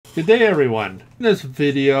Good day, everyone. In this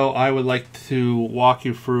video, I would like to walk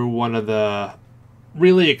you through one of the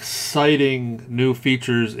really exciting new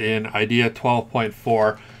features in IDEA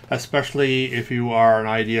 12.4, especially if you are an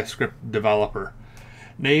IDEAScript developer.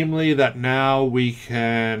 Namely, that now we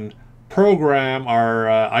can program our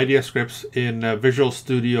IDEAScripts in Visual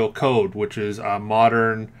Studio Code, which is a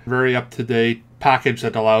modern, very up-to-date package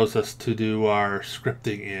that allows us to do our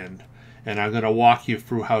scripting in. And I'm going to walk you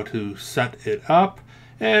through how to set it up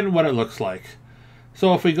and what it looks like.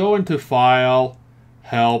 So if we go into File,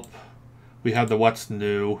 Help, we have the What's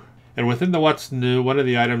New. And within the What's New, one of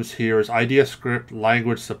the items here is IDEAScript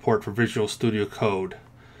language support for Visual Studio Code.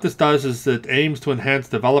 What this does is it aims to enhance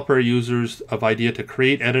developer users of IDEA to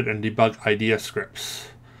create, edit, and debug IDEAScripts.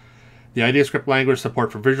 The IDEAScript language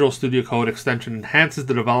support for Visual Studio Code extension enhances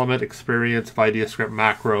the development experience of IDEAScript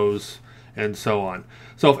macros and so on.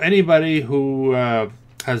 So if anybody who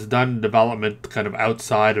has done development kind of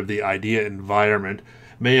outside of the IDEA environment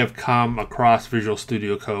may have come across Visual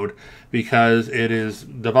Studio Code because it is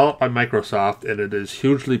developed by Microsoft and it is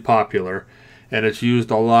hugely popular, and it's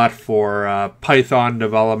used a lot for Python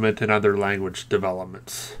development and other language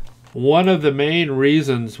developments. One of the main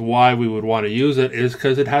reasons why we would want to use it is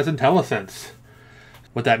because it has IntelliSense.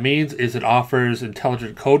 What that means is it offers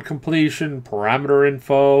intelligent code completion, parameter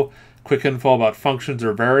info, quick info about functions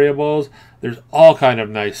or variables. There's all kind of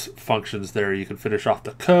nice functions there. You can finish off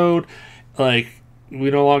the code. Like, we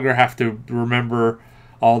no longer have to remember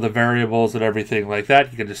all the variables and everything like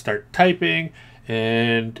that. You can just start typing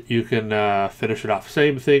and you can finish it off.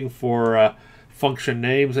 Same thing for function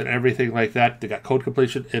names and everything like that. They got code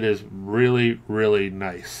completion. It is really, really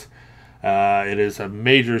nice. It is a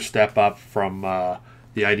major step up from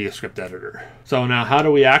the IDEAScript editor. So now how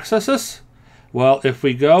do we access this? Well, if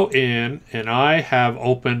we go in, and I have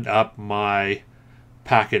opened up my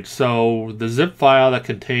package. So the zip file that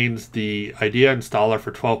contains the IDEA installer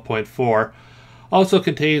for 12.4 also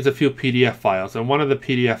contains a few PDF files. And one of the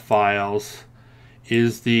PDF files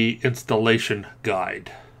is the installation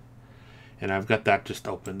guide. And I've got that just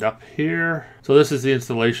opened up here. So this is the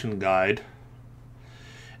installation guide.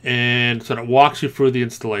 And so it walks you through the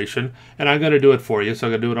installation, and I'm going to do it for you. So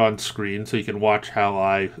I'm going to do it on screen so you can watch how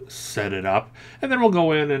I set it up. And then we'll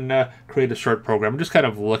go in and create a short program and just kind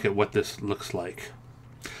of look at what this looks like.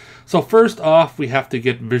 So first off, we have to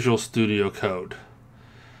get Visual Studio Code.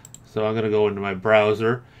 So I'm going to go into my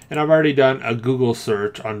browser, and I've already done a Google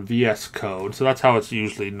search on VSCode. So that's how it's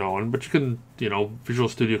usually known. But you can, Visual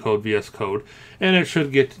Studio Code, VSCode, and it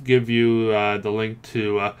should give you the link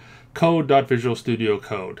to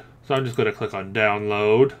code.visualstudiocode. So I'm just going to click on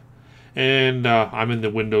download, and I'm in the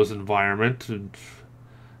Windows environment, and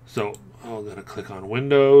so I'm going to click on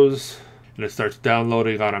Windows, and it starts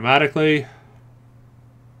downloading automatically.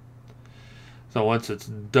 So once it's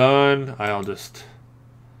done, I'll just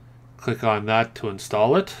click on that to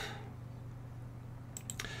install it.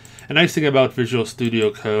 A nice thing about Visual Studio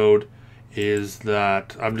Code is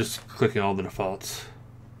that I'm just clicking all the defaults.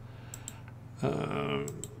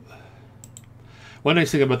 One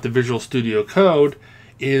nice thing about the Visual Studio Code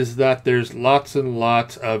is that there's lots and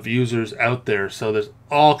lots of users out there, so there's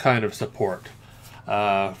all kind of support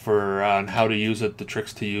for on how to use it, the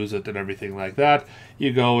tricks to use it, and everything like that.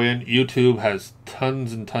 You go in, YouTube has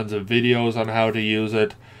tons and tons of videos on how to use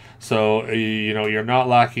it, so you're not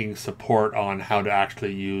lacking support on how to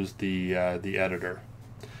actually use the editor.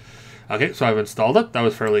 Okay, so I've installed it. That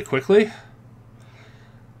was fairly quickly,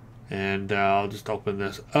 and I'll just open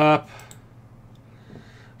this up.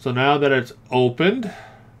 So now that it's opened,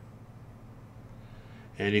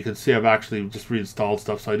 and you can see I've actually just reinstalled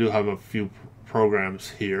stuff, so I do have a few programs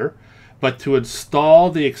here. But to install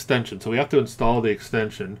the extension, so we have to install the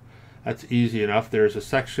extension. That's easy enough. There's a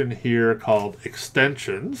section here called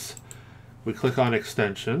Extensions. We click on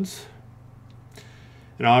Extensions.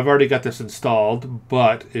 Now I've already got this installed,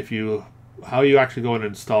 but how you actually go and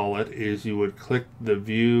install it is you would click the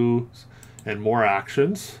Views and More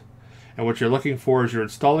Actions. And what you're looking for is you're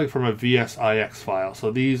installing from a VSIX file.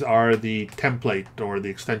 So these are the template or the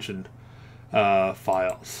extension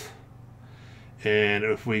files. And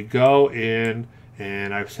if we go in,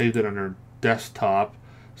 and I've saved it under desktop,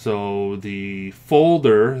 so the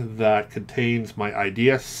folder that contains my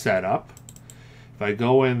IDEA setup, if I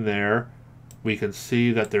go in there, we can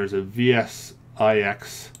see that there's a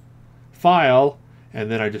VSIX file,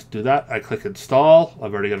 and then I just do that. I click install.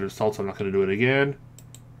 I've already got it installed, so I'm not going to do it again.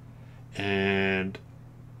 And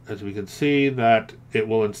as we can see that it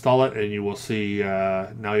will install it, and you will see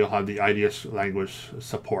now you'll have the IDEA language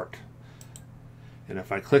support. And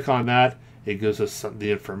if I click on that, it gives us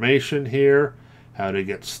the information here, how to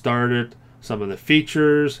get started, some of the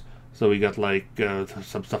features. So we got like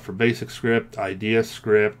some stuff for VSCode,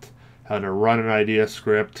 IDEAScript, how to run an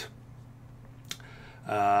IDEAScript,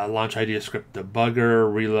 launch IDEAScript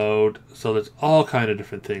debugger, reload. So there's all kind of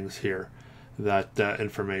different things here, that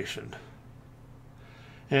information.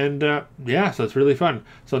 And yeah, so it's really fun.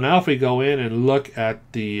 So now if we go in and look at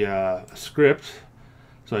the script,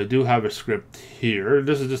 so I do have a script here.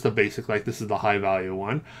 This is just a basic, like this is the high value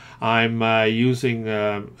one. I'm using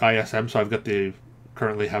ISM, so I've got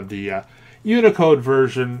currently have the Unicode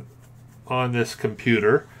version on this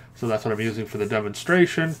computer. So that's what I'm using for the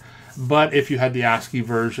demonstration. But if you had the ASCII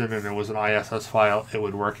version and it was an ISS file, it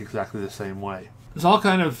would work exactly the same way. There's all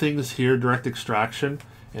kind of things here, direct extraction.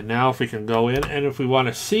 And now if we can go in, and if we want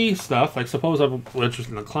to see stuff, like suppose I'm interested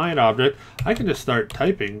in the client object, I can just start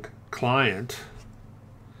typing client.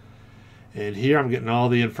 And here I'm getting all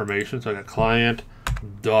the information. So I got client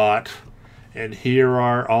dot, and here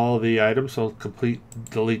are all the items. So complete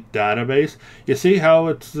delete database. You see how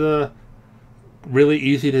it's really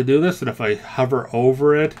easy to do this? And if I hover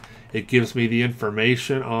over it, it gives me the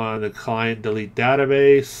information on the client delete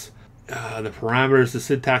database, the parameters, the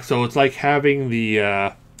syntax. So it's like having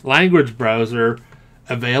the language browser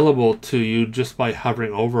available to you just by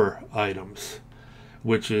hovering over items,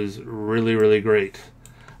 which is really, really great.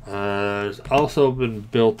 There's also been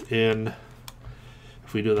built in,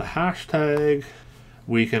 if we do the hashtag,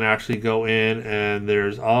 we can actually go in and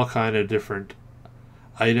there's all kind of different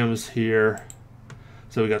items here.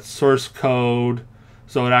 So we got source code.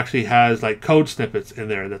 So it actually has like code snippets in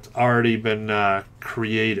there that's already been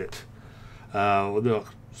created.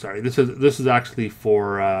 Sorry, this is actually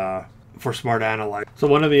for Smart Analyze. So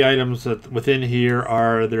one of the items that within here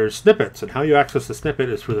are there's snippets, and how you access the snippet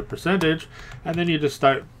is through the percentage, and then you just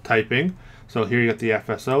start typing. So here you got the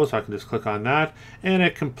FSO, so I can just click on that, and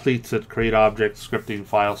it completes it. Create object, scripting,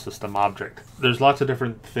 file system object. There's lots of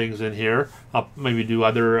different things in here. I'll maybe do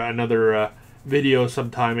another video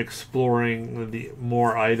sometime exploring the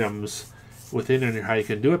more items within and how you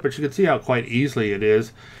can do it, but you can see how quite easily it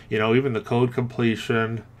is. You know, even the code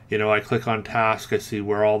completion, you know, I click on task, I see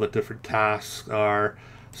where all the different tasks are.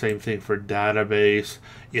 Same thing for database.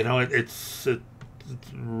 You know, it's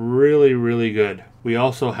really, really good. We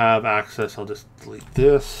also have access, I'll just delete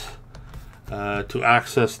this, to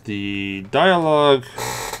access the dialog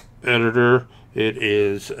editor. It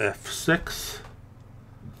is F6.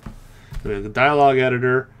 We have the dialog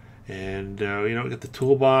editor, and you know, we get the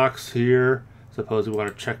toolbox here. Suppose we want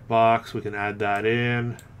a checkbox, we can add that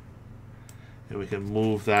in, and we can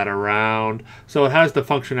move that around. So it has the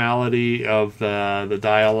functionality of the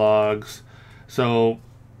dialogues. So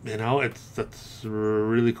you know, that's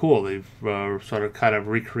really cool. They've sort of kind of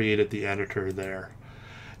recreated the editor there.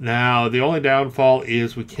 Now the only downfall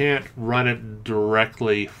is we can't run it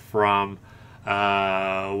directly from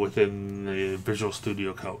within the Visual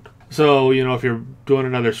Studio Code. So, you know, if you're doing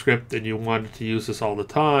another script and you wanted to use this all the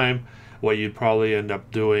time, what you'd probably end up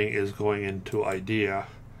doing is going into IDEA,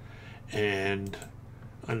 and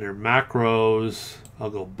under macros, I'll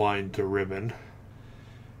go bind to ribbon,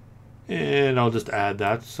 and I'll just add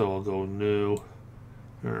that. So I'll go new,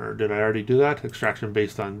 or did I already do that? Extraction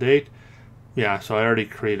based on date. Yeah, so I already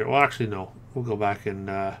created, well actually no, we'll go back in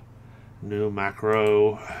new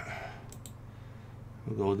macro.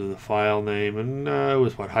 We'll go to the file name, and it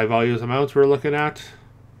was what, high values amounts we're looking at,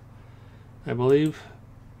 I believe.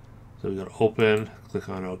 So we go to open, click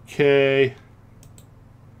on OK,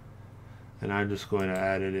 and I'm just going to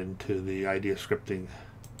add it into the IDEAScripting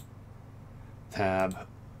tab,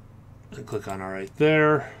 and click on all right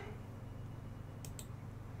there.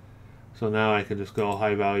 So now I can just go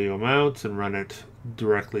high value amounts and run it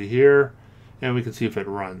directly here, and we can see if it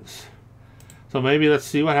runs. So maybe let's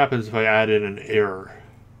see what happens if I add in an error.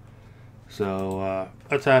 So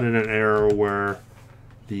let's add in an error where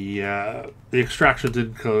the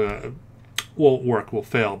extraction won't work, will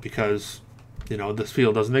fail because, you know, this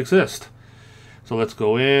field doesn't exist. So let's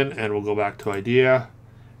go in and we'll go back to IDEA,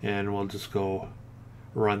 and we'll just go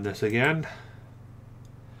run this again.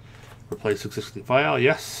 Replace existing file,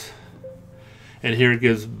 yes. And here it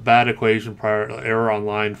gives bad equation error on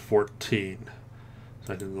line 14.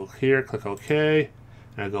 So I can go here, click OK,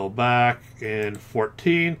 and I go back in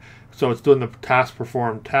 14. So it's doing the task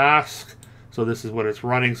performed task. So this is what it's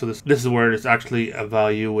running. So this is where it's actually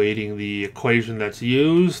evaluating the equation that's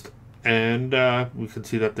used. And we can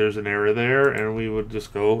see that there's an error there, and we would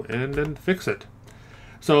just go and then fix it.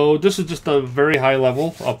 So this is just a very high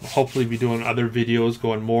level. I'll hopefully be doing other videos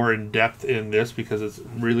going more in depth in this, because it's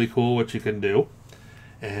really cool what you can do.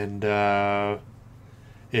 And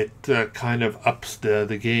it kind of ups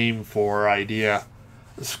the game for IDEA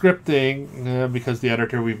scripting, because the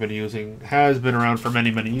editor we've been using has been around for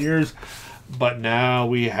many, many years, but now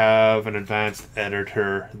we have an advanced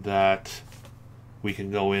editor that we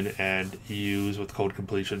can go in and use with code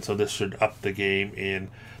completion. So this should up the game in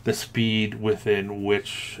the speed within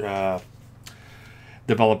which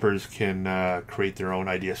developers can create their own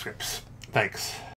IDEAScripts. Thanks.